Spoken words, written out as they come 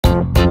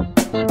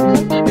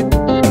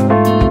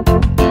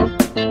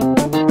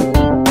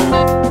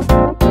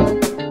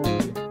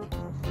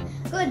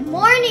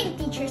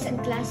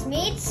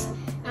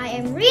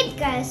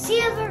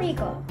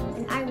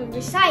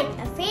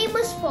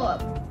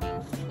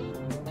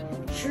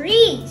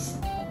Trees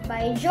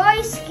by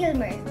Joyce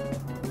Kilmer.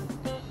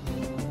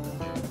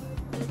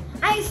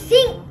 I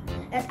think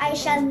that I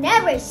shall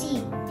never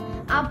see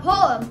a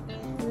poem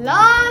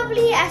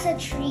lovely as a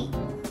tree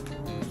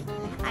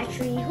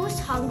whose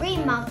hungry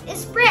mouth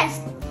is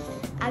pressed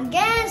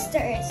against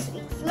the earth's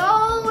sweet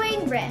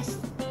flowing breast.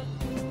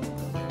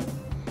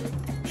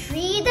 A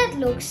tree that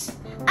looks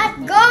at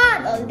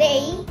God all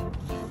day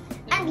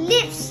and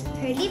lifts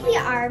her leafy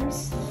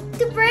arms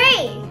to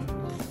pray.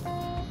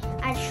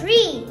 A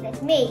tree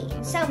that may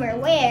in summer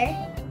wear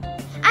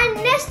a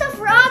nest of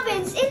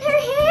robins in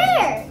her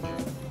hair,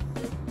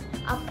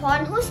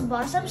 upon whose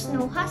bosom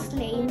snow has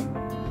lain,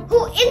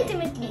 who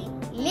intimately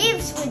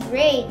lives with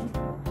rain.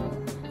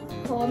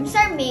 Poems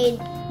are made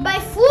by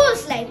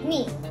fools like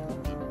me,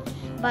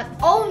 but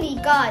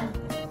only God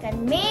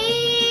can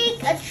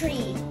make a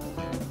tree